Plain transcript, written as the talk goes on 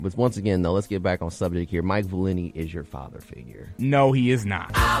But once again, though, let's get back on subject here. Mike Valenti is your father figure. No, he is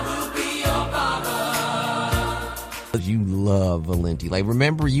not. I will be your father. You love Valenti. Like,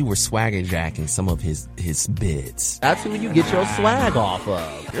 remember you were swagger jacking some of his bits. That's who you get your swag off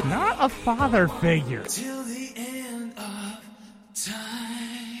of. You're not a father figure. Till the end of time.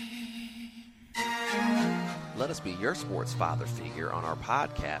 Let us be your sports father figure on our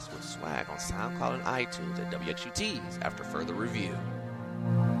podcast with swag on SoundCloud and iTunes at WXUT's after further review.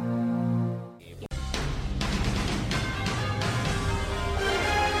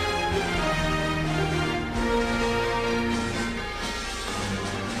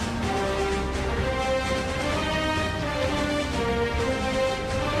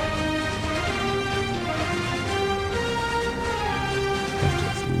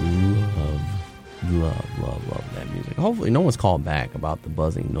 Love that music. Hopefully no one's called back about the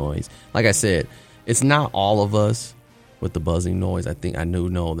buzzing noise. Like I said, it's not all of us with the buzzing noise. I think I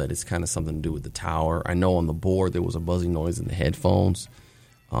know that it's kind of something to do with the tower. I know on the board there was a buzzing noise in the headphones,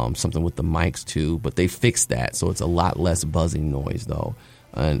 something with the mics too, but they fixed that, so it's a lot less buzzing noise though.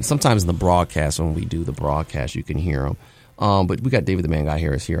 And sometimes in the broadcast, when we do the broadcast, you can hear them. But we got David the Man Guy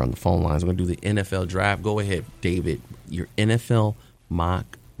Harris here on the phone lines. We're going to do the NFL draft. Go ahead, David. Your NFL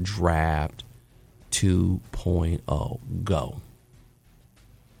mock draft 2.0. Go.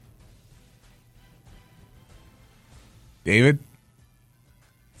 David?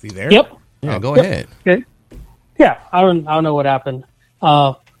 Is he there? Yep. Yeah, go ahead. Okay. Yeah, I don't know what happened.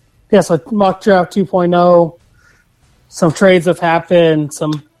 So mock draft 2.0. Some trades have happened,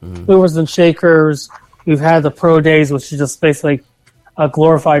 some movers and shakers. We've had the pro days, which is just basically a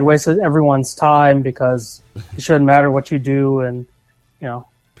glorified waste of everyone's time because it shouldn't matter what you do, and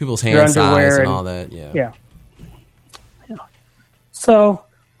People's hand size and all that. Yeah. So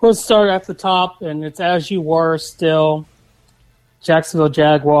we'll start at the top, and it's as you were still. Jacksonville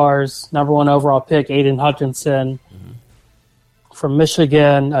Jaguars, number 1 overall pick, Aiden Hutchinson from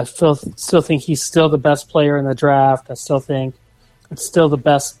Michigan. I still think he's still the best player in the draft. I still think it's still the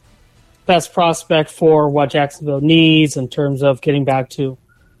best prospect for what Jacksonville needs in terms of getting back to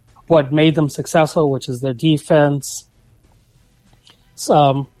what made them successful, which is their defense.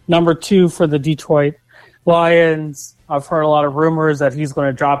 Number 2 for the Detroit Lions. I've heard a lot of rumors that he's going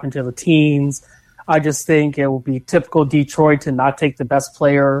to drop into the teens. I just think it will be typical Detroit to not take the best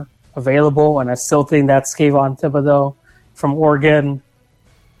player available, and I still think that's Kayvon Thibodeau from Oregon.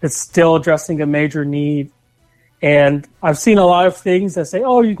 It's still addressing a major need. And I've seen a lot of things that say,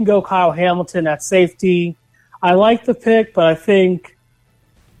 you can go Kyle Hamilton at safety. I like the pick, but I think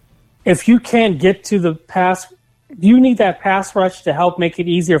if you can't get to the pass, you need that pass rush to help make it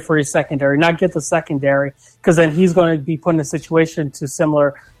easier for your secondary, not get the secondary, because then he's going to be put in a situation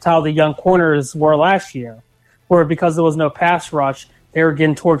similar to how the young corners were last year, where because there was no pass rush, they were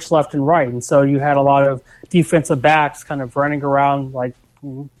getting torched left and right. And so you had a lot of defensive backs kind of running around like,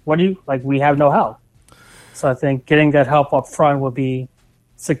 we have no help. So I think getting that help up front would be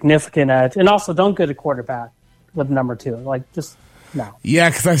significant edge. And also don't get a quarterback with number 2. No. Yeah,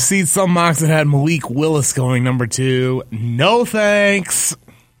 because I've seen some mocks that had Malik Willis going number 2. No thanks.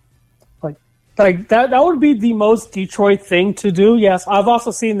 Like that would be the most Detroit thing to do. Yes, I've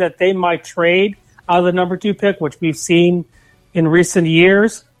also seen that they might trade out of the number 2 pick, which we've seen in recent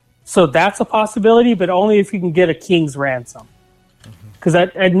years. So that's a possibility, but only if you can get a king's ransom. Because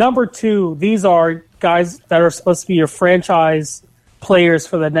at number 2, these are guys that are supposed to be your franchise players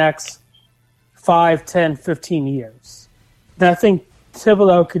for the next 5, 10, 15 years. And I think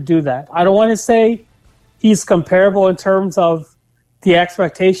Thibodeau could do that. I don't want to say he's comparable in terms of the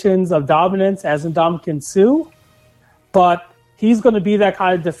expectations of dominance as in Ndamukong Suh, but he's going to be that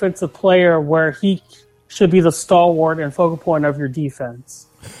kind of defensive player where he should be the stalwart and focal point of your defense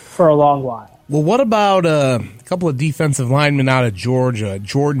for a long while. Well, what about a couple of defensive linemen out of Georgia?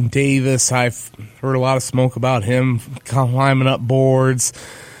 Jordan Davis, I've heard a lot of smoke about him climbing up boards.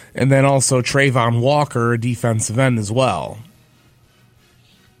 And then also Trayvon Walker, a defensive end as well.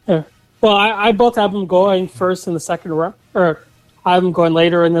 Yeah. Well, I both have them going first in the second round, or I have them going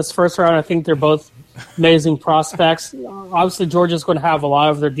later in this first round. I think they're both amazing prospects. Obviously, Georgia's going to have a lot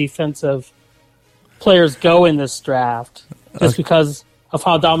of their defensive players go in this draft just because of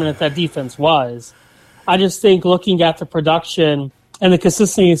how dominant that defense was. I just think looking at the production and the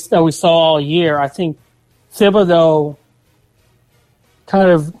consistency that we saw all year, I think Thibodeau kind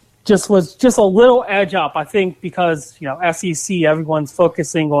of was just a little edge up. I think because, SEC, everyone's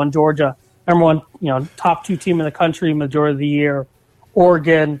focusing on Georgia, number 1, top 2 team in the country majority of the year.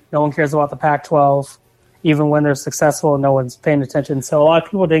 Oregon, no one cares about the Pac-12. Even when they're successful, no one's paying attention. So a lot of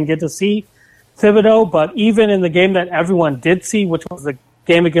people didn't get to see Thibodeau, but even in the game that everyone did see, which was the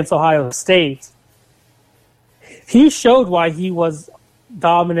game against Ohio State, he showed why he was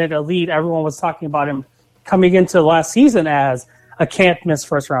dominant, elite. Everyone was talking about him coming into last season as a can't-miss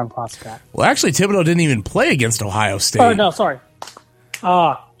first-round prospect. Well, actually, Thibodeau didn't even play against Ohio State. Oh, no, sorry.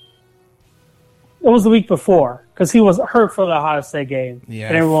 It was the week before because he was hurt for the Ohio State game. Yeah.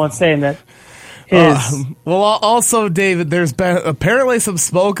 And everyone was saying that his... Well, also, David, there's been apparently some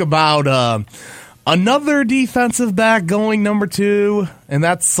smoke about another defensive back going number 2, and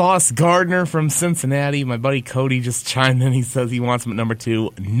that's Sauce Gardner from Cincinnati. My buddy Cody just chimed in. He says he wants him at number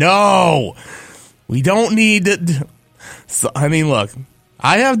 2. No! We don't need to... So, I mean, look,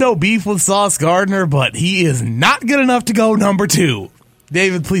 I have no beef with Sauce Gardner, but he is not good enough to go number 2.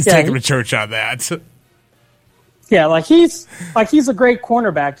 David, please take him to church on that. Yeah, he's a great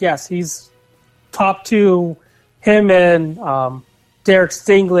cornerback. Yes, he's top 2. Him and Derek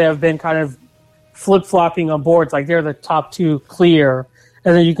Stingley have been kind of flip-flopping on boards. They're the top 2 clear.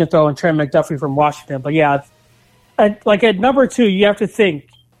 And then you can throw in Trent McDuffie from Washington. But yeah, at number 2, you have to think,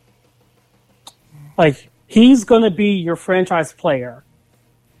 he's going to be your franchise player.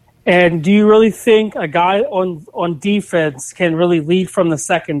 And do you really think a guy on defense can really lead from the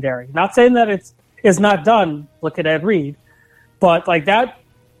secondary? Not saying that it's not done. Look at Ed Reed. But that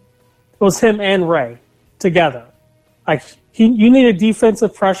was him and Ray together. You need a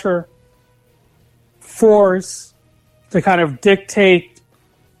defensive pressure force to kind of dictate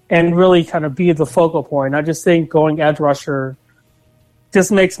and really kind of be the focal point. I just think going edge rusher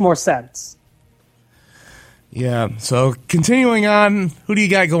just makes more sense. Yeah, so continuing on, who do you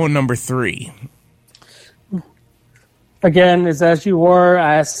got going number 3? Again, as you were,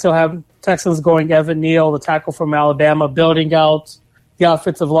 I still have Texans going Evan Neal, the tackle from Alabama, building out the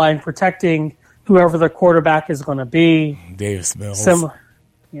offensive line, protecting whoever the quarterback is going to be. Davis Mills.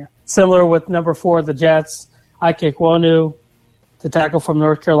 Similar with number 4, the Jets, Ike Ekwonu, the tackle from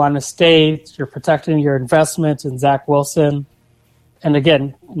North Carolina State. You're protecting your investment in Zach Wilson. And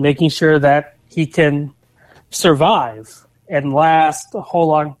again, making sure that he can survive and last a whole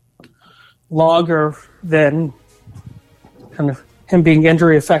lot longer than kind of him being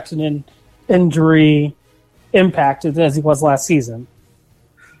injury affected and injury impacted as he was last season.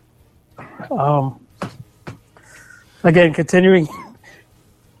 Again, continuing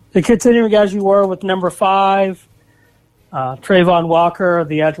as you were with number 5, Trayvon Walker,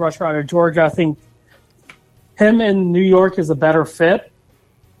 the edge rusher out of Georgia. I think him in New York is a better fit,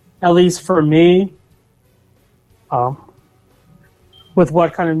 at least for me. With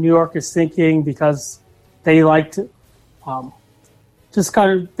what kind of New York is thinking, because they like to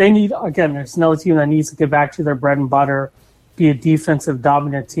they need, again, there's no team that needs to get back to their bread and butter, be a defensive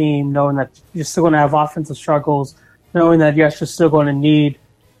dominant team, knowing that you're still going to have offensive struggles, knowing that, yes, you're still going to need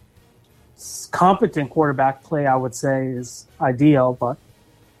competent quarterback play, I would say, is ideal, but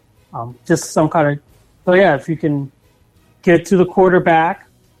just some kind of, but yeah, if you can get to the quarterback,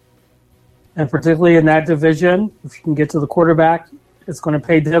 and particularly in that division, if you can get to the quarterback, it's going to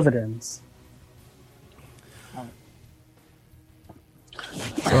pay dividends.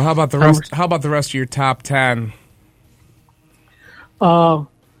 So how about the rest? How about the rest of your top 10?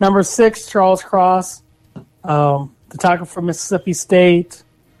 Number 6, Charles Cross, the tackle from Mississippi State.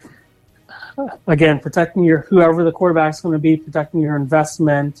 Again, protecting whoever the quarterback is going to be, protecting your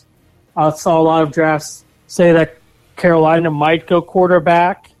investment. I saw a lot of drafts say that Carolina might go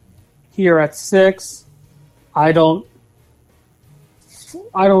quarterback here at 6. I don't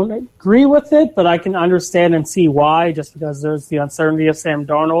agree with it, but I can understand and see why, just because there's the uncertainty of Sam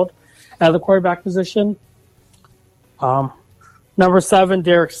Darnold at the quarterback position. Number 7,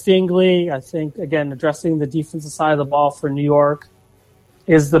 Derek Stingley. I think, again, addressing the defensive side of the ball for New York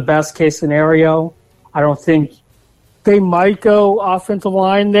is the best case scenario. I don't think they might go offensive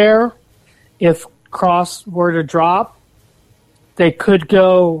line there. If Cross were to drop, they could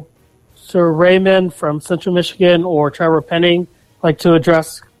go Sir Raymond from Central Michigan or Trevor Penning, to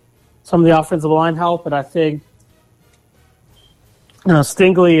address some of the offensive line help. But I think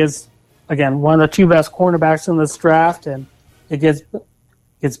Stingley is, again, one of the 2 best cornerbacks in this draft, and it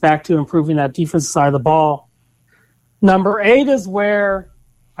gets back to improving that defensive side of the ball. Number 8 is where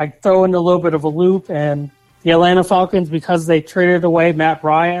I throw in a little bit of a loop, and the Atlanta Falcons, because they traded away Matt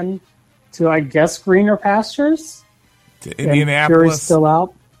Ryan to, I guess, greener pastures. To Indianapolis. Jury's still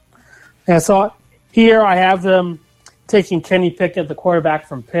out. And so here I have them taking Kenny Pickett, the quarterback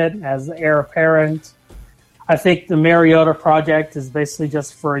from Pitt, as the heir apparent. I think the Mariota project is basically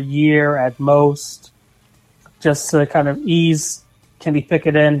just for a year at most, just to kind of ease Kenny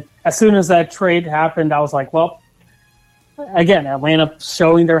Pickett in. As soon as that trade happened, I was like, well, again, Atlanta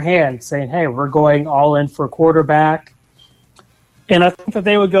showing their hand, saying, hey, we're going all in for quarterback. And I think that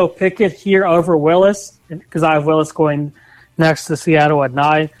they would go Pickett here over Willis, because I have Willis going next to Seattle at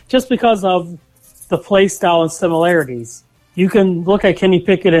 9, just because of the play style and similarities. You can look at Kenny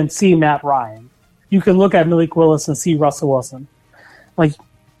Pickett and see Matt Ryan. You can look at Malik Willis and see Russell Wilson.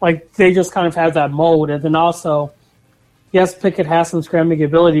 Like they just kind of have that mold. And then also, yes, Pickett has some scrambling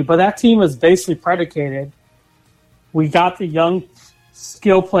ability, but that team is basically predicated. We got the young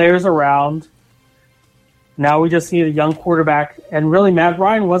skill players around. Now we just need a young quarterback. And really, Matt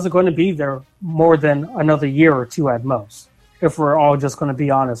Ryan wasn't going to be there more than another year or two at most, if we're all just going to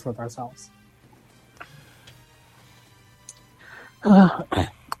be honest with ourselves. And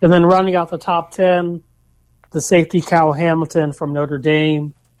then running out the top 10, the safety Kyle Hamilton from Notre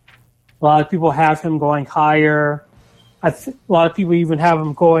Dame. A lot of people have him going higher. A lot of people even have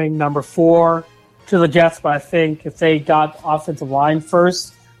him going number 4 to the Jets, but I think if they got offensive line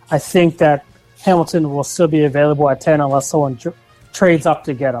first, I think that Hamilton will still be available at 10 unless someone trades up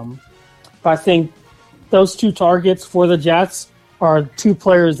to get him. But I think those two targets for the Jets are two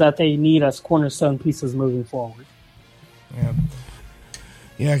players that they need as cornerstone pieces moving forward.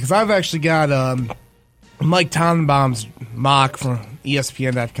 Yeah, because I've actually got Mike Tannenbaum's mock from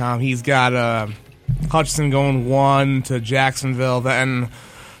ESPN.com. He's got Hutchinson going 1 to Jacksonville, then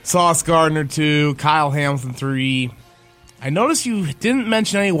Sauce Gardner 2, Kyle Hamilton 3. I noticed you didn't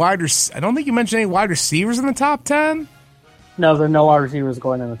mention any I don't think you mentioned any wide receivers in the top 10. No, there are no wide receivers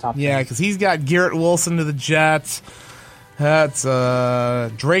going in the top 10. Yeah, because he's got Garrett Wilson to the Jets. That's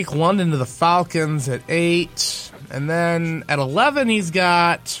Drake London to the Falcons at 8. And then at 11, he's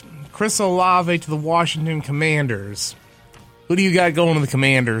got Chris Olave to the Washington Commanders. Who do you got going to the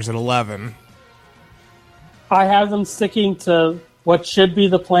Commanders at 11? I have them sticking to what should be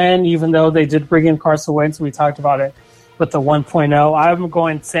the plan, even though they did bring in Carson Wentz. We talked about it with the 1.0. I have them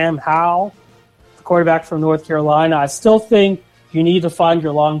going Sam Howell, the quarterback from North Carolina. I still think you need to find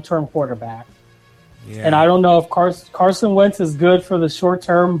your long-term quarterback. Yeah. And I don't know if Carson Wentz is good for the short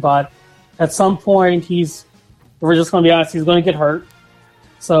term, but at some point we're just going to be honest, he's going to get hurt.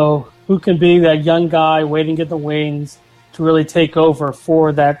 So who can be that young guy waiting at the wings to really take over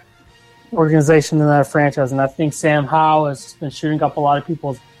for that organization and that franchise? And I think Sam Howell has been shooting up a lot of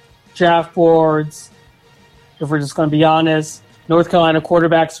people's draft boards. If we're just going to be honest, North Carolina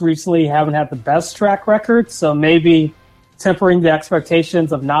quarterbacks recently haven't had the best track record, so maybe tempering the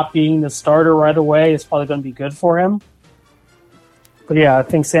expectations of not being the starter right away is probably going to be good for him. But yeah, I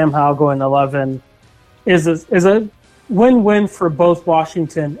think Sam Howell going 11 is a win-win for both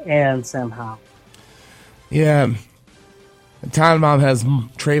Washington and Sam Howell. Yeah. Tannenbaum has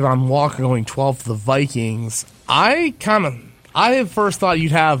Trayvon Walker going 12th to the Vikings. I at first thought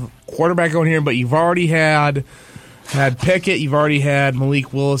you'd have quarterback going here, but you've already had Pickett, you've already had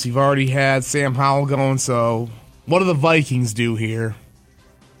Malik Willis, you've already had Sam Howell going, so what do the Vikings do here?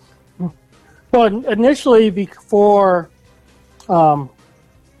 Well, initially, before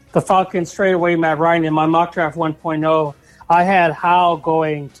the Falcons trade away Matt Ryan in my mock draft 1.0, I had Howell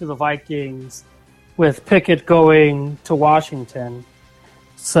going to the Vikings with Pickett going to Washington.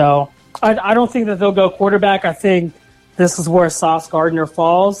 So I don't think that they'll go quarterback. I think this is where Sauce Gardner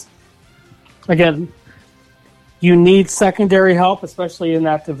falls. Again, you need secondary help, especially in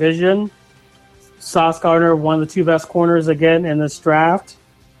that division. Sauce Gardner, one of the two best corners again in this draft.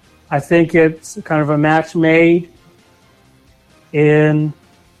 I think it's kind of a match made in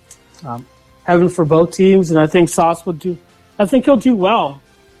heaven for both teams, and I think Sauce would do. I think he'll do well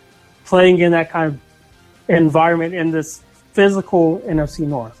playing in that kind of environment in this physical NFC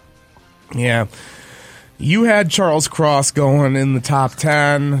North. Yeah, you had Charles Cross going in the top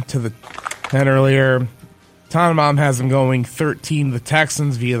 10 to the 10 earlier. Tannenbaum has him going 13 to the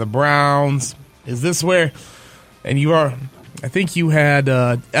Texans via the Browns. Is this where? And you are. I think you had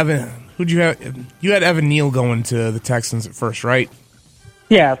Evan. Who'd you have? You had Evan Neal going to the Texans at first, right?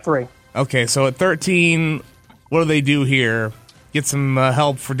 Yeah, 3. Okay, so at 13, what do they do here? Get some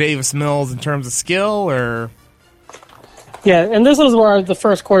help for Davis Mills in terms of skill, or? Yeah, and this is where the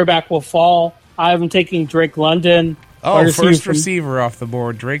first quarterback will fall. I have him taking Drake London. Oh, first receiver off the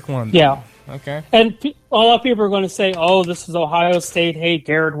board, Drake London. Yeah. Okay. And a lot of people are going to say, oh, this is Ohio State. Hey,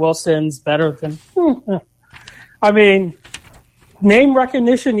 Garrett Wilson's better than... I mean, name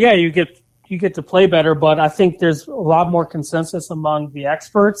recognition, yeah, you get to play better, but I think there's a lot more consensus among the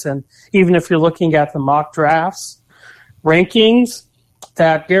experts, and even if you're looking at the mock drafts rankings,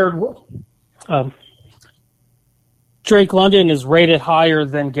 that Drake London is rated higher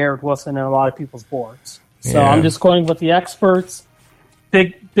than Garrett Wilson in a lot of people's boards. So yeah. I'm just going with the experts.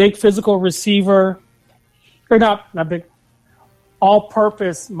 Big physical receiver, or not big,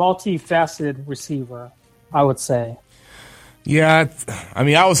 all-purpose, multifaceted receiver, I would say. Yeah,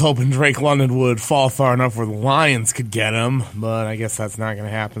 I was hoping Drake London would fall far enough where the Lions could get him, but I guess that's not going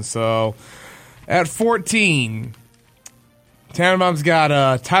to happen. So, at 14, Tannenbaum's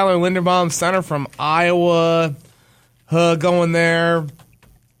got Tyler Linderbaum, center from Iowa, going there.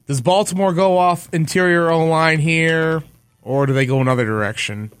 Does Baltimore go off interior O-line here, or do they go another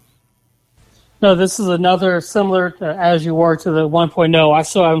direction? No, this is another similar to, as you were to the 1.0. I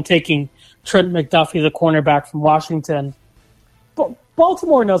still am taking Trent McDuffie, the cornerback from Washington. But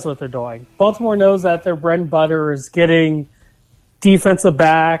Baltimore knows what they're doing. Baltimore knows that their bread and butter is getting defensive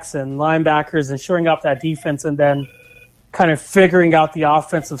backs and linebackers and shoring up that defense and then kind of figuring out the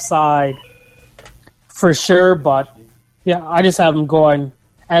offensive side for sure. But, yeah, I just have them going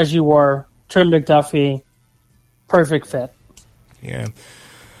as you were. Trent McDuffie, perfect fit. Yeah.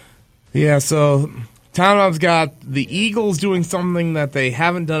 Yeah, so Tannenbaum's got the Eagles doing something that they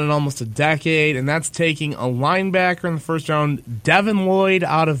haven't done in almost a decade, and that's taking a linebacker in the first round, Devin Lloyd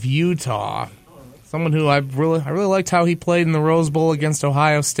out of Utah. Someone who I really liked how he played in the Rose Bowl against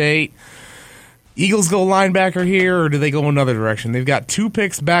Ohio State. Eagles go linebacker here, or do they go another direction? They've got 2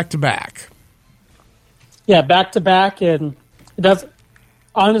 picks back-to-back. Yeah, back-to-back, and it does.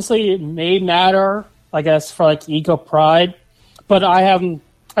 Honestly, it may matter, I guess, for like ego pride, but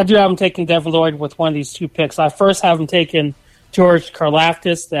I do have him taking Devin Lloyd with one of these 2 picks. I first have him taking George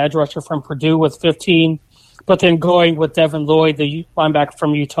Karlaftis, the edge rusher from Purdue, with 15, but then going with Devin Lloyd, the linebacker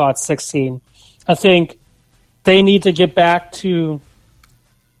from Utah, at 16. I think they need to get back to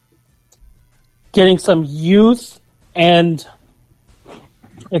getting some youth and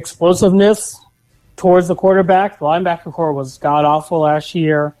explosiveness towards the quarterback. The linebacker core was god-awful last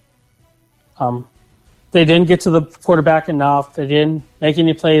year. They didn't get to the quarterback enough. They didn't make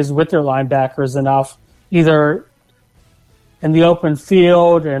any plays with their linebackers enough, either in the open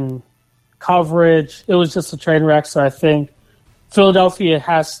field and coverage. It was just a train wreck. So I think Philadelphia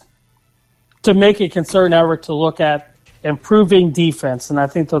has to make a concerted effort to look at improving defense. And I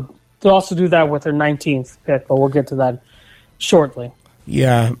think they'll also do that with their 19th pick, but we'll get to that shortly.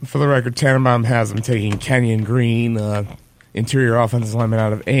 Yeah, for the record, Tannenbaum has them taking Kenyon Green, interior offensive lineman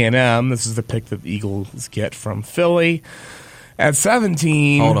out of A&M. This is the pick that the Eagles get from Philly. At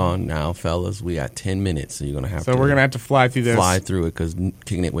 17... Hold on now, fellas. We got 10 minutes, so you're going to have to... So we're going to have to fly through this. Fly through it, because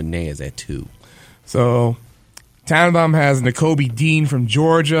Kicking It With Nay is at 2. So Tannenbaum has Nakobe Dean from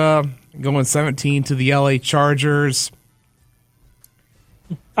Georgia, going 17 to the LA Chargers.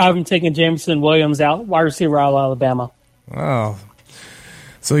 I haven't taken Jameson Williams out, wide receiver out of Alabama. Oh.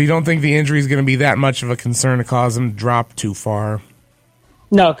 So you don't think the injury is going to be that much of a concern to cause him to drop too far?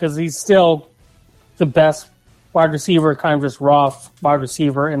 No, because he's still the best wide receiver, kind of just rough wide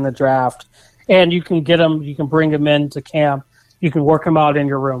receiver in the draft. And you can get him, you can bring him into camp. You can work him out in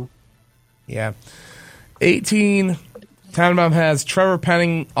your room. Yeah. 18, Tannenbaum has Trevor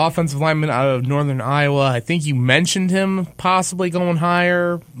Penning, offensive lineman out of Northern Iowa. I think you mentioned him possibly going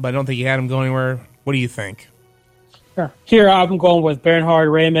higher, but I don't think you had him going anywhere. What do you think? Here, I'm going with Bernhard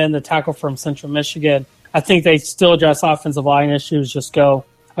Raymond, the tackle from Central Michigan. I think they still address offensive line issues, just go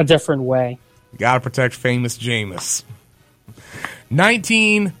a different way. Got to protect famous Jameis.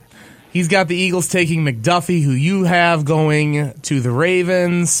 19, he's got the Eagles taking McDuffie, who you have going to the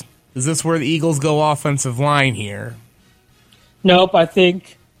Ravens. Is this where the Eagles go offensive line here? Nope, I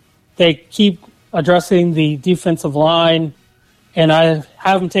think they keep addressing the defensive line. And I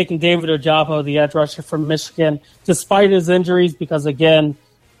haven't taken David Ojabo, the edge rusher from Michigan, despite his injuries, because, again,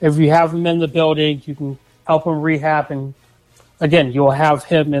 if you have him in the building, you can help him rehab. And, again, you'll have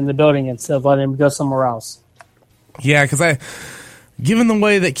him in the building instead of letting him go somewhere else. Yeah, because given the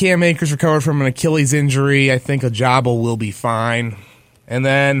way that Cam Akers recovered from an Achilles injury, I think Ojabo will be fine. And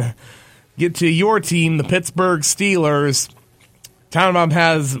then get to your team, the Pittsburgh Steelers. Tannenbaum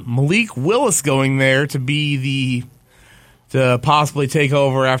has Malik Willis going there to possibly take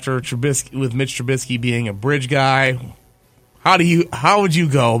over after Trubisky, with Mitch Trubisky being a bridge guy. How would you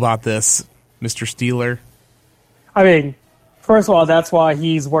go about this, Mr. Steeler? I mean, first of all, that's why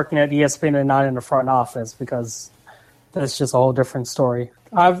he's working at ESPN and not in the front office, because that's just a whole different story.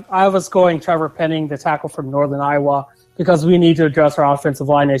 I was going Trevor Penning, the tackle from Northern Iowa, because we need to address our offensive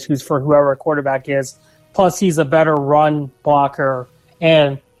line issues for whoever our quarterback is. Plus, he's a better run blocker.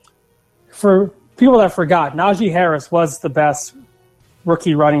 And for people that forgot, Najee Harris was the best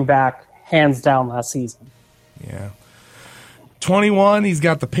rookie running back, hands down, last season. Yeah. 21, he's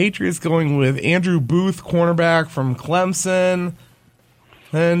got the Patriots going with Andrew Booth, cornerback from Clemson.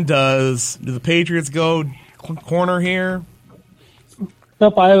 Then do the Patriots go corner here?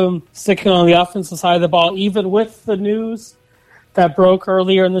 Nope, I am sticking on the offensive side of the ball. Even with the news that broke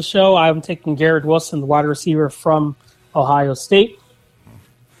earlier in the show, I'm taking Garrett Wilson, the wide receiver from Ohio State.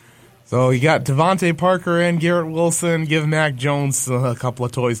 So you got Devontae Parker and Garrett Wilson. Give Mac Jones a couple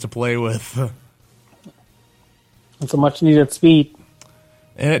of toys to play with. It's a much-needed speed.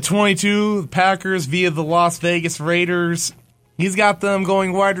 And at 22, the Packers via the Las Vegas Raiders. He's got them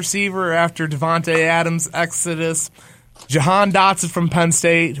going wide receiver after Devontae Adams' exodus. Jahan Dotson from Penn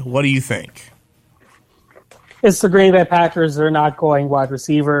State. What do you think? It's the Green Bay Packers. They're not going wide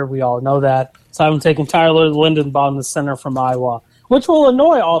receiver. We all know that. So I'm taking Tyler Lindenbaum, the center from Iowa, which will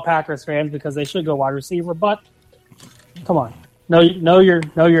annoy all Packers fans because they should go wide receiver. But come on, know your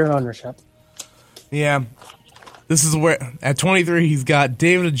ownership. Yeah, this is where at 23 he's got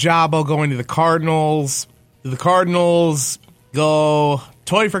David Ojabo going to the Cardinals. Do the Cardinals go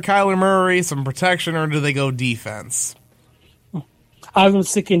toy for Kyler Murray, some protection, or do they go defense? I'm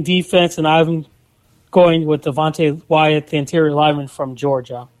sticking defense, and I'm going with Devontae Wyatt, the interior lineman from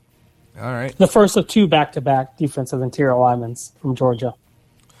Georgia. All right. The first of two back-to-back defensive interior linemen from Georgia.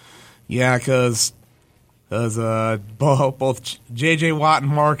 Yeah, because both J.J. Watt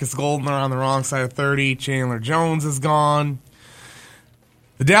and Marcus Golden are on the wrong side of 30. Chandler Jones is gone.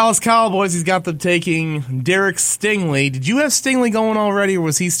 The Dallas Cowboys, he's got them taking Derek Stingley. Did you have Stingley going already, or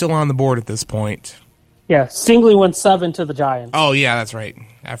was he still on the board at this point? Yeah, Stingley went 7 to the Giants. Oh, yeah, that's right.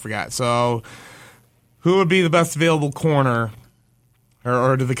 I forgot. So who would be the best available corner?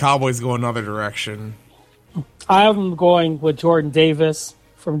 Or do the Cowboys go another direction? I'm going with Jordan Davis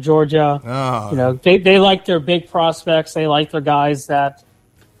from Georgia. Oh. You know, they like their big prospects. They like their guys that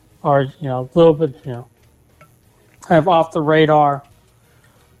are, a little bit, kind of off the radar.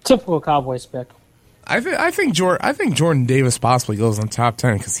 Typical Cowboys pick. I think Jordan Davis possibly goes in the top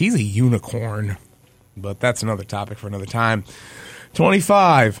 10 because he's a unicorn. But that's another topic for another time.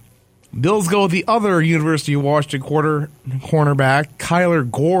 25. Bills go with the other University of Washington cornerback, Kyler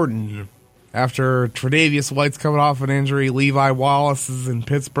Gordon. After Tre'Davious White's coming off an injury, Levi Wallace is in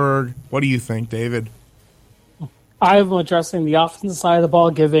Pittsburgh. What do you think, David? I'm addressing the offensive side of the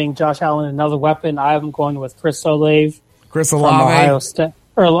ball, giving Josh Allen another weapon. I'm going with Chris Olave. Chris Olave. From Ohio State.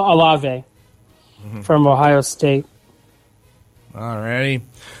 Or Olave from Ohio State. Alrighty.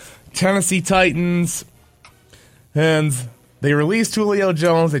 Tennessee Titans. And they released Julio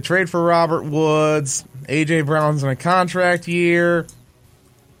Jones. They trade for Robert Woods. A.J. Brown's in a contract year.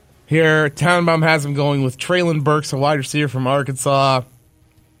 Here, Tannenbaum has him going with Treylon Burks, a wide receiver from Arkansas.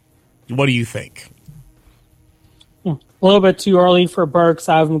 What do you think? A little bit too early for Burks.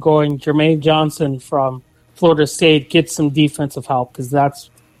 I have him going Jermaine Johnson from Florida State. Get some defensive help because that's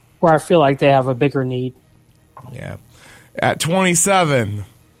where I feel like they have a bigger need. Yeah. At 27,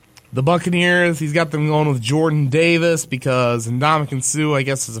 the Buccaneers, he's got them going with Jordan Davis because Ndamukong Suh, I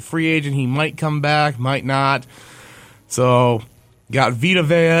guess, is a free agent. He might come back, might not. So, got Vita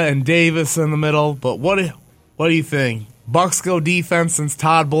Vea and Davis in the middle. But what do you think? Bucs go defense since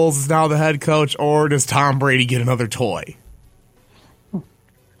Todd Bowles is now the head coach, or does Tom Brady get another toy?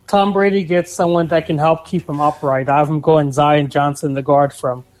 Tom Brady gets someone that can help keep him upright. I have him going Zion Johnson, the guard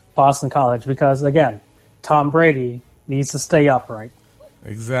from Boston College, because, again, Tom Brady needs to stay upright.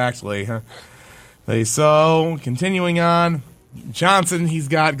 Exactly. So, continuing on, Johnson, he's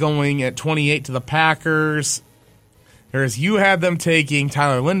got going at 28 to the Packers. Whereas you had them taking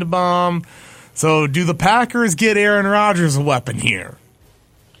Tyler Linderbaum. So, do the Packers get Aaron Rodgers a weapon here?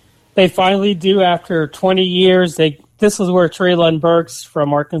 They finally do after 20 years. This is where Treylon Burks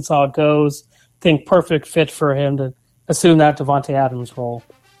from Arkansas goes. I think perfect fit for him to assume that Devontae Adams role.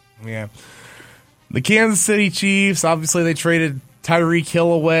 Yeah. The Kansas City Chiefs, obviously they traded Tyreek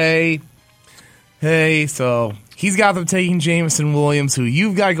Hill away. Hey, so he's got them taking Jameson Williams, who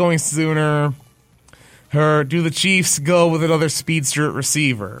you've got going sooner. Do the Chiefs go with another speedster at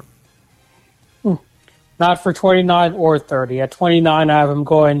receiver? Not for 29 or 30. At 29, I have him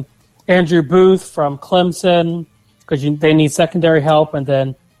going Andrew Booth from Clemson because they need secondary help, and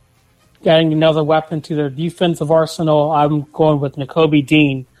then getting another weapon to their defensive arsenal. I'm going with Nakobe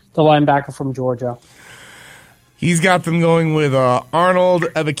Dean, the linebacker from Georgia. He's got them going with Arnold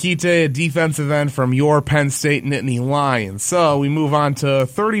Ebiketie, a defensive end from your Penn State Nittany Lions. So we move on to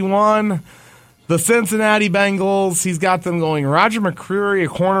 31. The Cincinnati Bengals, he's got them going Roger McCreary, a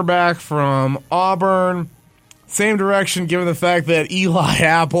cornerback from Auburn. Same direction, given the fact that Eli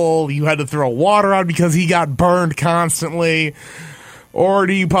Apple, you had to throw water on because he got burned constantly. Or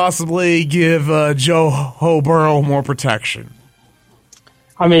do you possibly give Joe Burrow more protection?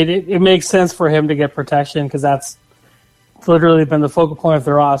 I mean, it makes sense for him to get protection because that's literally been the focal point of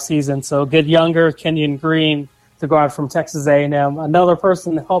their offseason. So get younger, Kenyon Green, the guard from Texas A&M, another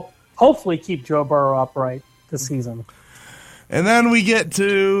person to help hopefully keep Joe Burrow upright. this season. And then we get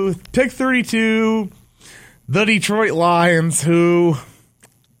to pick 32. the Detroit Lions, who,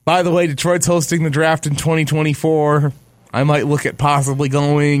 by the way, Detroit's hosting the draft in 2024. I might look at possibly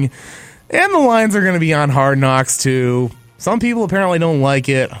going. And the Lions are going to be on Hard Knocks, too. Some people apparently don't like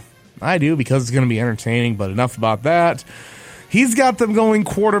it. I do, because it's going to be entertaining, but enough about that. He's got them going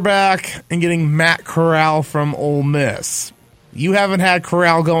quarterback and getting Matt Corral from Ole Miss. You haven't had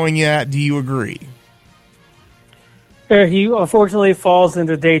Corral going yet. Do you agree? He unfortunately falls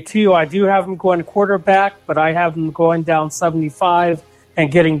into day 2. I do have him going quarterback, but I have him going down 75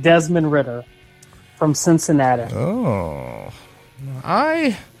 and getting Desmond Ridder from Cincinnati. Oh.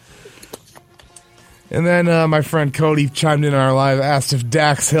 And then my friend Cody chimed in our live, asked if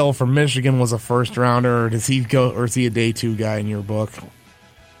Dax Hill from Michigan was a first rounder, or does he go, or is he a day 2 guy in your book?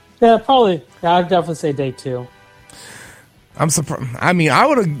 Yeah, probably. Yeah, I'd definitely say day 2. I'm surprised. I mean, I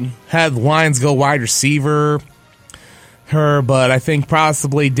would have had Lions go wide receiver, but I think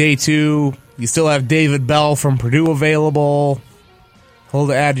possibly day 2. You still have David Bell from Purdue available.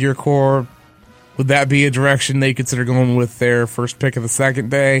 Hold to add to your core. Would that be a direction they consider going with their first pick of the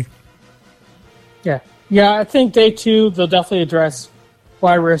second day? Yeah, I think day 2, they'll definitely address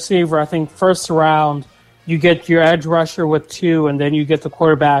wide receiver. I think first round, you get your edge rusher with 2, and then you get the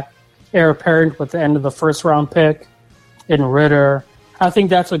quarterback, heir apparent, with the end of the first round pick in Ridder. I think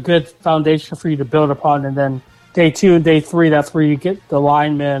that's a good foundation for you to build upon. And then day 2 and day 3, that's where you get the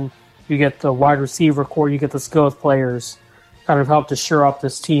linemen, you get the wide receiver core, you get the skilled players, kind of help to shore up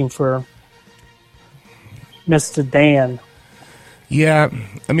this team for Mr. Dan. Yeah,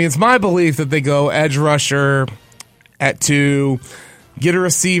 I mean, it's my belief that they go edge rusher at 2, get a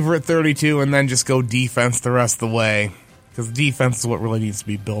receiver at 32, and then just go defense the rest of the way. Because defense is what really needs to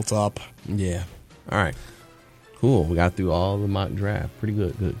be built up. Yeah. All right. Cool. We got through all the mock draft. Pretty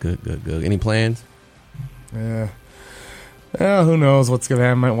good. Good. Any plans? Yeah. Well, who knows what's going to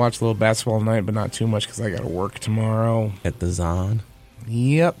happen. I might watch a little basketball tonight, but not too much because I got to work tomorrow. At the Zon?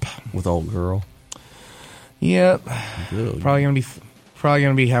 Yep. With old girl? Yep. Good. Probably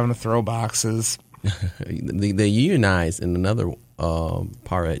gonna be having to throw boxes. They unionized in another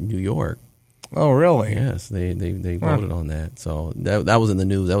part at New York. Oh, really? Yes, they voted on that. So that was in the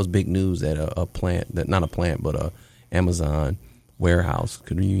news. That was big news at a plant, that not a plant, but a Amazon warehouse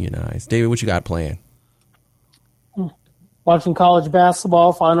could unionize. David, what you got planned? Watching college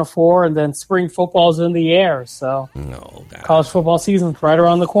basketball, Final Four, and then spring football's in the air. So No, God. college football season's right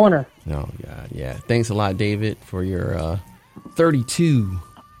around the corner. No, God, yeah. Thanks a lot, David, for your 32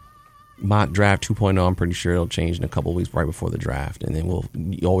 mock draft 2.0. I'm pretty sure it'll change in a couple of weeks right before the draft. And then we'll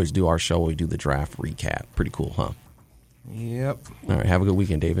always do our show where we do the draft recap. Pretty cool, huh? Yep. All right, have a good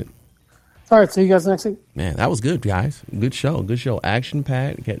weekend, David. All right, see you guys next week. Man, that was good, guys. Good show.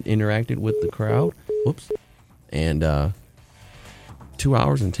 Action-packed. Interacted with the crowd. Whoops. And 2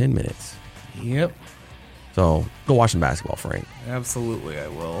 hours and 10 minutes. Yep. So go watch some basketball, Frank. Absolutely, I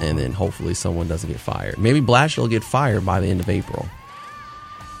will. And then hopefully someone doesn't get fired. Maybe Blashill will get fired by the end of April.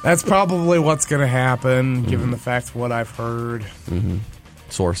 That's probably what's going to happen, given the fact of what I've heard. Mm-hmm.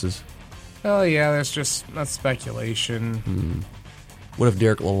 Sources. Oh, yeah, that's speculation. What if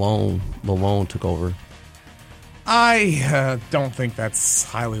Derek Lalone took over? I don't think that's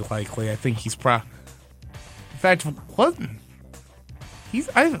highly likely. I think he's in fact, what?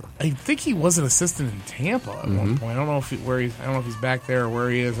 I think he was an assistant in Tampa at one point. I don't know if he's back there or where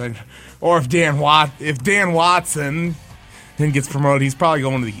he is, or if Dan Watson then gets promoted, he's probably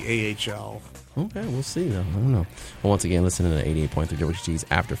going to the AHL. Okay, we'll see though. I don't know. Well, once again, listen to the 88.3 WHT's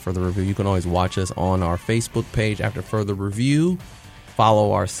After Further Review. You can always watch us on our Facebook page, After Further Review.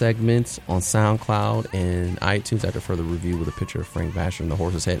 Follow our segments on SoundCloud and iTunes, After Further Review, with a picture of Frank Vasher and the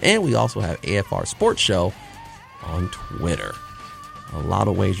Horse's Head. And we also have AFR Sports Show on Twitter. A lot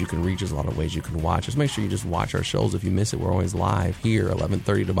of ways you can reach us, a lot of ways you can watch us. Make sure you just watch our shows. If you miss it, we're always live here,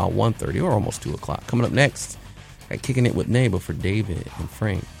 11:30 to about 1:30, or almost 2 o'clock. Coming up next, got Kicking It with Neighbor for David and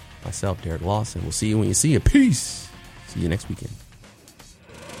Frank. Myself, Derek Lawson. We'll see you when you see it. Peace. See you next weekend.